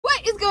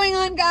going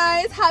on,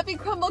 guys? Happy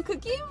Crumble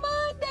Cookie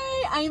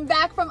Monday! I am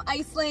back from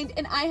Iceland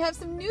and I have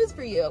some news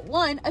for you.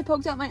 One, I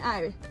poked out my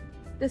eye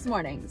this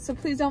morning, so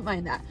please don't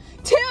mind that.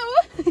 Two,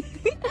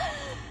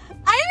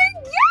 I'm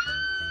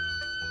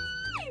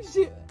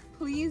engaged!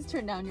 Please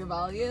turn down your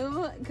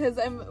volume because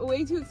I'm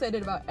way too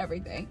excited about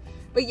everything.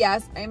 But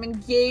yes, I'm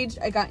engaged.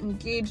 I got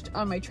engaged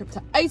on my trip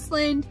to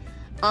Iceland.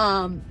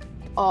 Oh,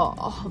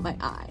 my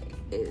eye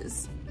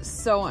is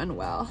so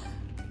unwell.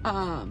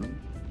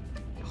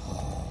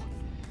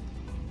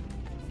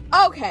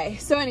 Okay,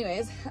 so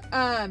anyways,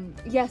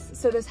 yes,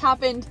 so this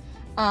happened.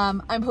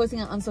 I'm posting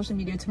it on social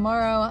media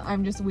tomorrow.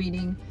 I'm just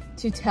waiting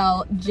to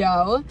tell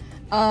Joe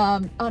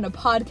on a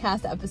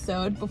podcast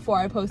episode before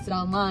I post it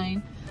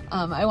online.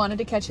 I wanted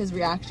to catch his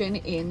reaction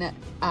in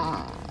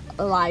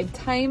live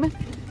time.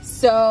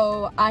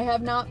 So I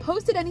have not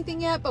posted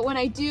anything yet, but when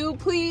I do,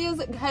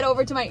 please head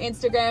over to my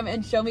Instagram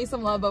and show me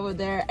some love over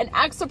there and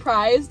act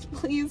surprised,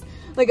 please.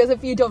 Like as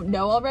if you don't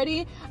know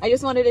already. I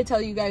just wanted to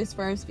tell you guys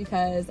first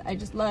because I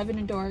just love and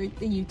adore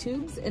the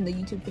YouTubes and the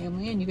YouTube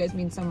family, and you guys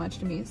mean so much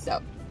to me.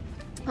 So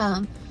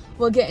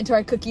we'll get into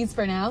our cookies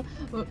for now.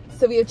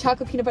 So we have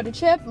chocolate peanut butter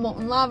chip,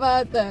 molten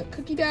lava, the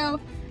cookie dough,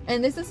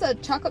 and this is a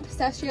chocolate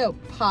pistachio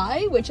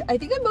pie, which I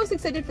think I'm most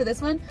excited for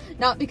this one.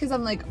 Not because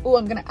I'm like, oh,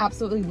 I'm gonna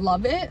absolutely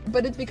love it,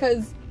 but it's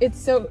because it's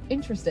so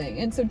interesting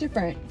and so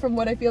different from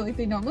what I feel like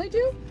they normally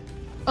do.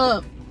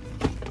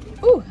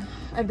 Ooh,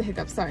 I have the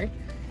hiccups, sorry.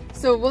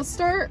 So we'll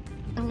start,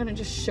 I'm gonna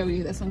just show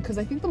you this one because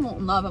I think the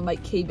molten lava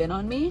might cave in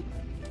on me.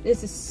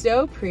 This is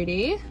so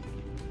pretty.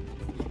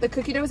 The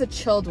cookie dough is a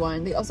chilled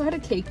one. They also had a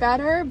cake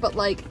batter, but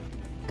like,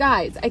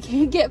 guys, I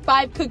can't get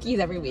 5 cookies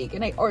every week,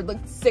 or like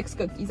 6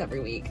 cookies every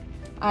week.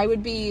 I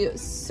would be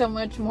so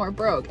much more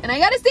broke. And I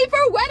gotta stay for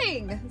a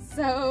wedding!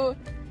 So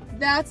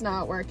that's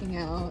not working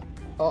out,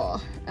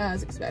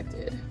 as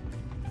expected.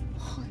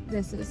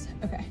 This is,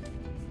 okay.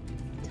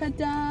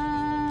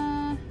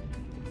 Ta-da!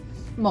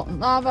 Molten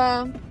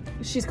lava.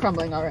 She's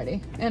crumbling already,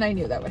 and I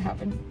knew that would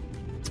happen.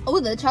 Oh,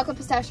 the chocolate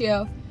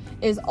pistachio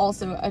is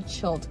also a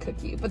chilled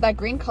cookie, but that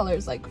green color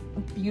is like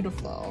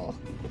beautiful.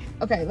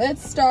 Okay,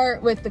 let's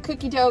start with the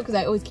cookie dough because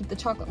I always keep the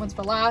chocolate ones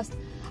for last.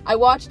 I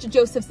watched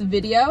Joseph's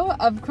video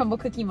of Crumble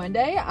Cookie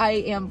Monday. I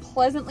am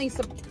pleasantly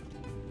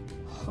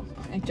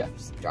I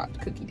just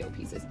dropped cookie dough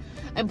pieces.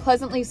 I'm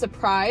pleasantly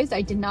surprised.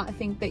 I did not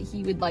think that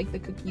he would like the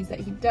cookies that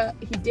he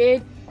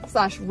did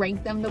 /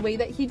 rank them the way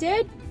that he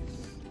did.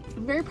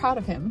 I'm very proud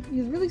of him.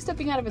 He's really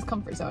stepping out of his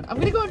comfort zone. I'm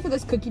gonna go in for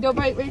this cookie dough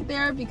bite right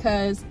there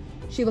because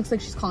she looks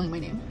like she's calling my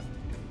name.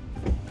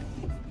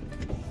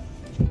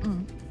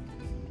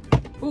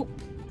 Ooh.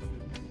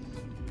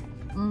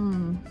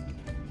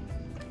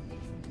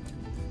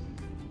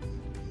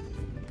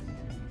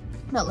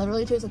 That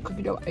literally tastes like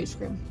cookie dough ice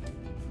cream.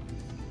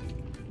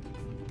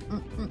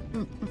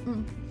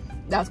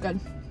 That's good.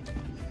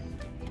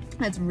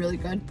 That's really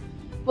good.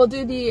 We'll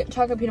do the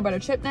chocolate peanut butter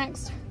chip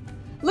next.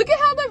 Look at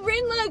how the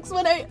ring looks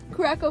when I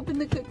crack open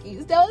the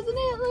cookies. Doesn't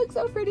it look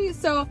so pretty?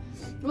 So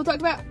we'll talk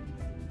about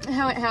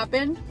how it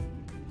happened.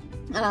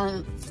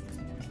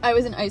 I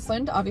was in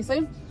Iceland,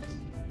 obviously.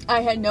 I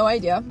had no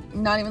idea,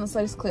 not even the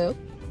slightest clue.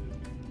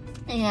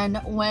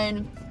 And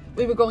when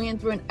we were going in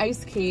through an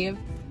ice cave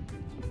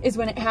is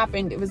when it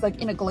happened. It was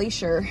like in a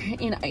glacier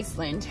in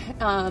Iceland.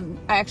 I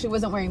actually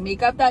wasn't wearing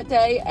makeup that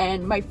day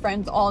and my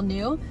friends all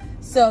knew.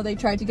 So they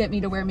tried to get me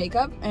to wear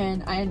makeup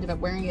and I ended up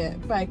wearing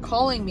it by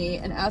calling me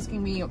and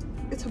asking me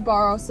to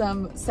borrow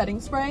some setting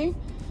spray,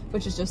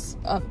 which is just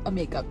a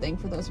makeup thing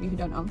for those of you who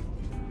don't know.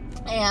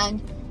 And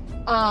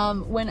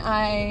when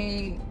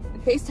I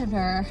FaceTimed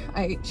her,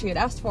 she had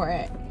asked for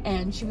it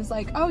and she was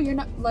like, oh, you're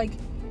not like,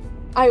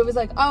 I was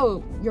like,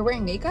 oh, you're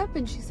wearing makeup?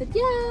 And she said,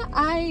 yeah,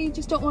 I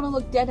just don't want to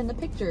look dead in the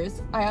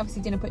pictures. I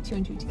obviously didn't put 2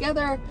 and 2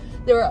 together.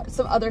 There were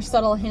some other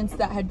subtle hints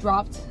that had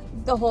dropped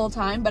the whole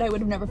time, but I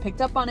would have never picked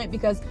up on it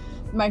because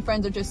my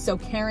friends are just so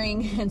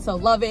caring and so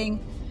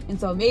loving and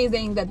so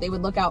amazing that they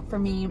would look out for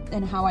me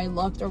and how I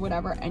looked or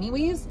whatever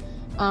anyways.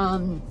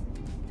 One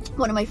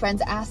of my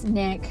friends asked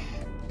Nick,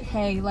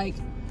 hey, like,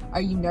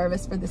 are you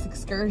nervous for this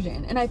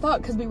excursion? And I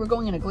thought, because we were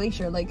going in a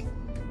glacier, like,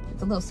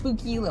 it's a little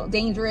spooky, a little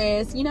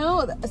dangerous, you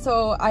know?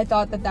 So I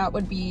thought that that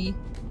would be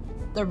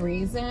the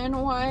reason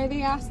why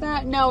they asked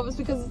that. No, it was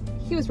because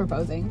he was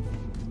proposing.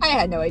 I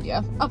had no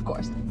idea, of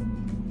course.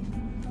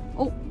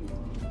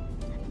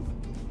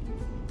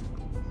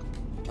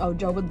 Oh,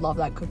 Joe would love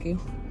that cookie.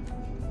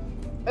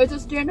 It's a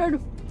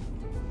standard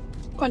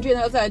crunchy on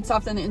the outside,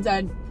 soft on the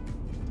inside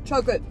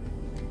chocolate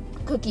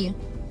cookie.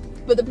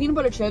 But the peanut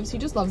butter chips, he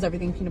just loves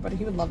everything peanut butter.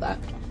 He would love that.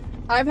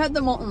 I've had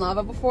the molten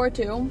lava before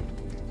too.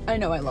 I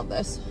know I love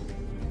this.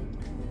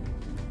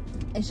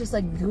 It's just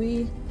like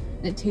gooey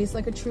and it tastes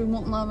like a true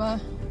molten lava.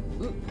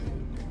 Ooh.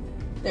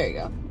 There you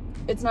go.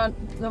 It's not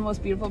the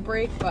most beautiful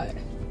break, but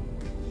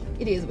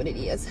it is what it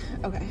is.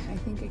 Okay, I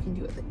think I can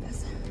do it like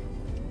this.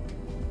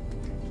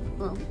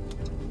 Oh.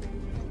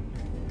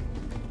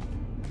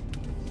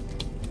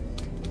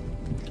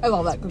 I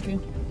love that cookie.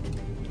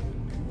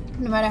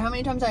 No matter how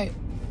many times I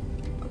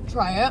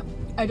try it,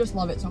 I just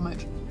love it so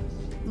much.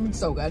 It's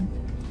so good.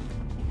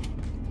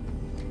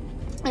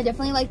 I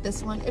definitely like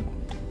this one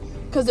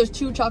because there's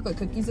 2 chocolate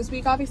cookies this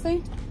week,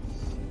 obviously.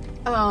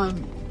 Or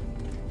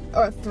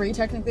 3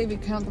 technically if you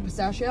count the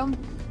pistachio.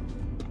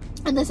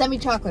 And the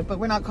semi-chocolate, but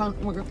we're not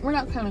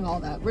counting all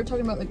that. We're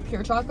talking about like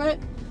pure chocolate.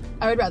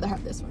 I would rather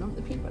have this one over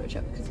the peanut butter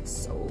chip because it's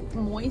so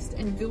moist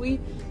and gooey,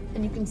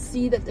 and you can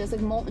see that there's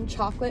like molten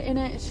chocolate in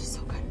it. It's just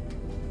so good.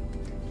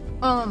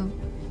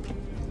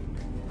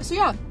 So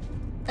yeah,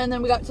 and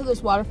then we got to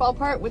this waterfall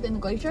part within the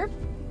glacier,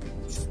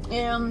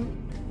 and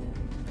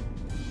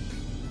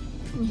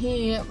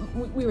we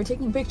were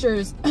taking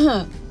pictures,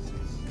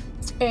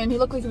 and he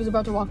looked like he was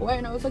about to walk away,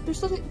 and I was like, they're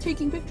still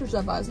taking pictures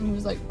of us, and he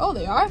was like, oh,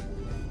 they are?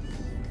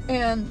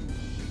 And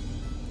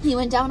he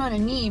went down on a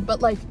knee,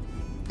 but like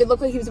it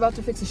looked like he was about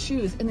to fix his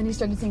shoes, and then he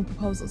started saying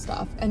proposal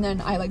stuff, and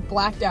then I like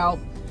blacked out.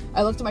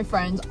 I looked at my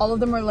friends, all of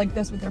them were like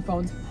this with their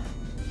phones,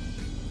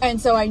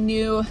 and so I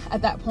knew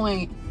at that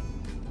point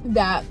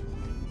that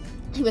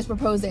he was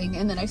proposing,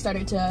 and then I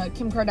started to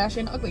Kim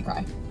Kardashian ugly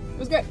cry. It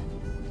was great.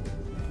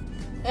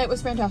 It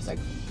was fantastic.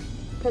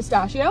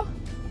 Pistachio.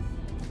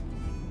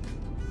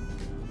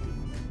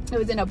 It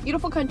was in a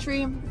beautiful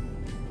country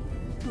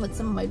with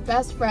some of my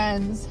best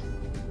friends.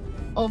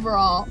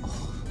 Overall,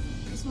 oh,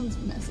 this one's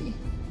messy.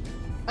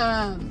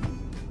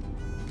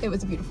 It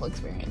was a beautiful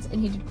experience,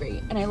 and he did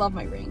great, and I love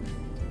my ring.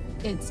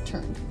 It's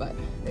turned, but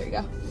there you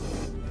go.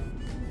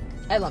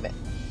 I love it.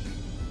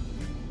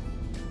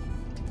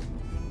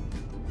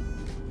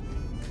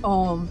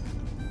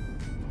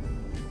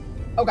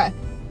 Okay.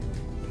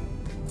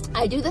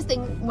 I do this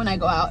thing when I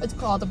go out. It's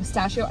called a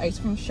pistachio ice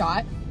cream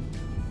shot.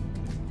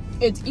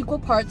 It's equal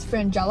parts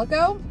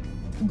Frangelico,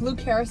 blue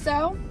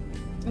carousel,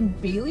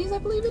 and Bailey's, I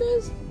believe it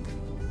is.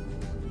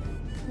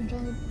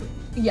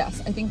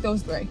 Yes, I think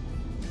those 3.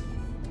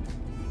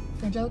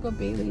 Frangelico,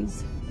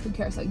 Bailey's, blue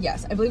carousel.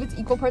 Yes, I believe it's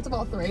equal parts of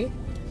all 3.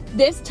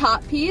 This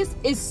top piece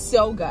is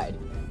so good.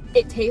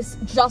 It tastes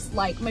just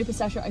like my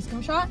pistachio ice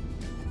cream shot,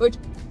 which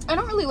I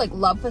don't really like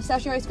love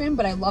pistachio ice cream,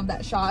 but I love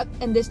that shot,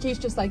 and this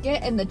tastes just like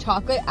it, and the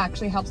chocolate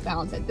actually helps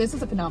balance it. This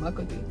is a phenomenal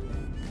cookie.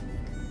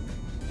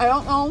 I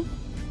don't know,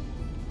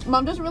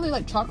 Mom doesn't really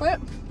like chocolate,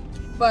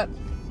 but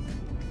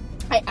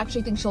I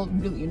actually think she'll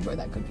really enjoy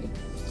that cookie.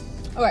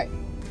 All right.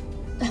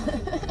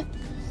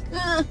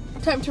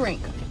 Time to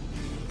rank.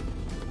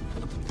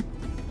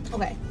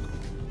 Okay.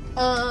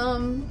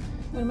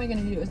 What am I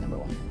gonna do as number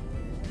 1?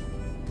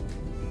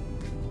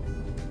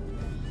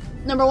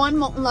 Number 1,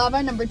 Molten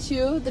Lava. Number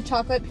 2, the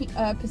chocolate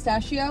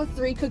pistachio.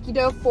 3, cookie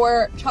dough.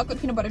 4, chocolate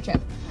peanut butter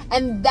chip.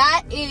 And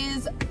that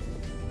is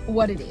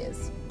what it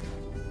is.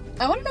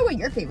 I want to know what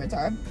your favorites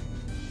are.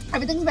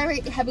 Everything's very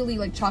heavily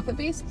like chocolate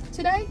based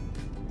today,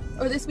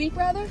 or this week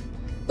rather.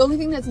 The only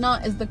thing that's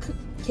not is the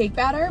cake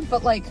batter,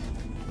 but like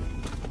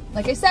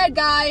I said,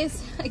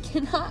 guys, I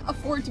cannot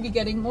afford to be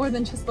getting more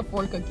than just the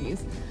 4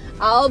 cookies.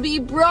 I'll be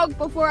broke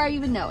before I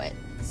even know it.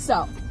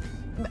 So,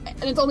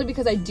 and it's only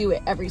because I do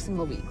it every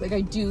single week. Like, I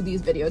do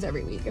these videos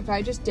every week. If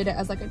I just did it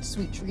as like a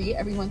sweet treat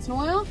every once in a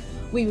while,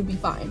 we would be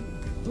fine.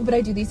 But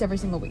I do these every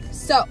single week.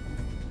 So,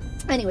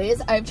 anyways,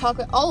 I have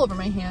chocolate all over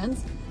my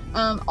hands.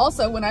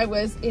 Also, when I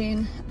was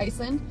in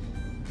Iceland,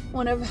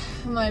 one of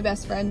my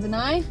best friends and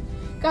I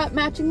got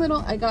matching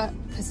little, I got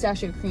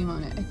pistachio cream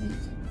on it, I think.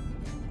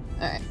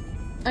 All right.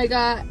 I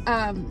got,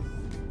 I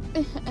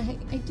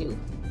do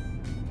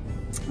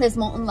this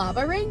Molten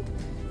Lava ring,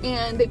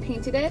 and they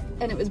painted it,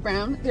 and it was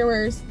brown. There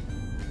was,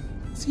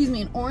 excuse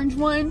me, an orange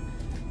one,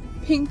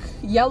 pink,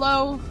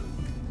 yellow,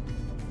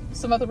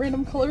 some other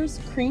random colors,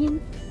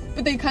 cream,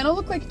 but they kind of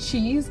look like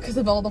cheese because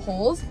of all the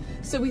holes.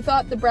 So we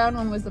thought the brown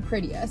one was the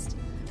prettiest.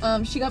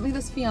 She got me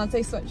this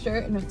fiance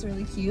sweatshirt, and it's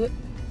really cute.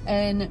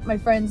 And my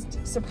friends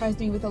surprised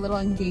me with a little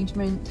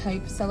engagement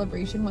type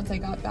celebration once I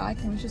got back,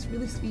 and it was just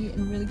really sweet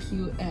and really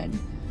cute, and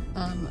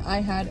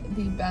I had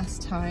the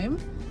best time.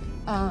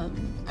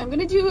 I'm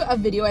gonna do a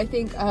video, I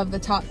think, of the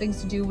top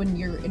things to do when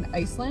you're in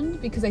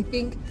Iceland, because I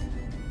think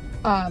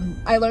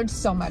I learned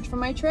so much from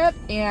my trip,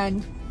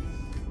 and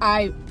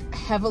I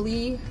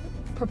heavily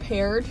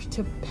prepared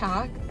to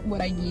pack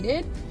what I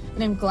needed,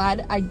 and I'm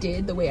glad I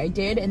did the way I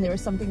did. And there were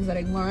some things that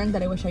I learned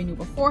that I wish I knew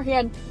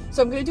beforehand.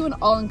 So I'm gonna do an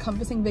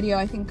all-encompassing video.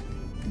 I think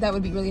that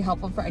would be really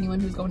helpful for anyone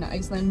who's going to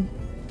Iceland.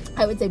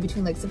 I would say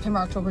between like September,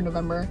 October,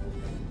 November,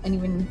 and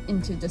even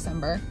into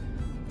December.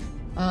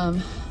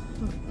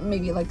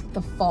 Maybe like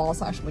the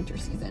fall/winter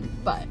season.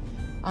 But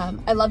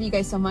I love you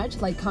guys so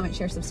much. Like, comment,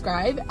 share,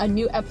 subscribe. A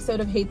new episode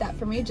of Hate That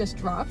For Me just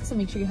dropped, so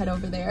make sure you head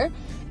over there.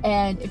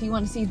 And if you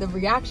want to see the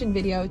reaction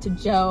video to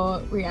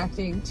Joe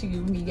reacting to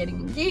me getting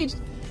engaged,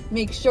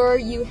 make sure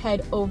you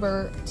head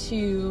over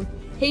to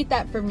Hate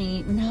That For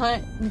Me, not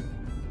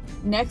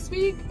next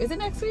week. Is it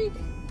next week?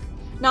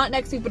 Not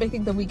next week, but I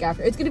think the week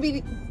after. It's gonna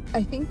be,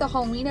 I think, the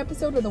Halloween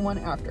episode or the one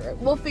after it.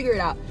 We'll figure it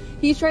out.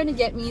 He's trying to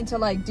get me to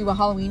like do a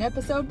Halloween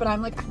episode, but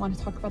I'm like, I want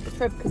to talk about the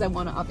trip because I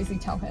want to obviously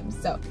tell him.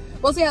 So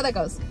we'll see how that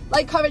goes.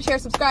 Like, comment, share,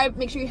 subscribe.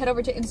 Make sure you head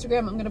over to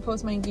Instagram. I'm gonna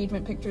post my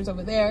engagement pictures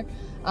over there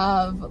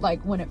of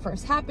like when it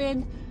first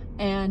happened.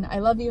 And I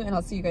love you, and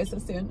I'll see you guys so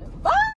soon. Bye.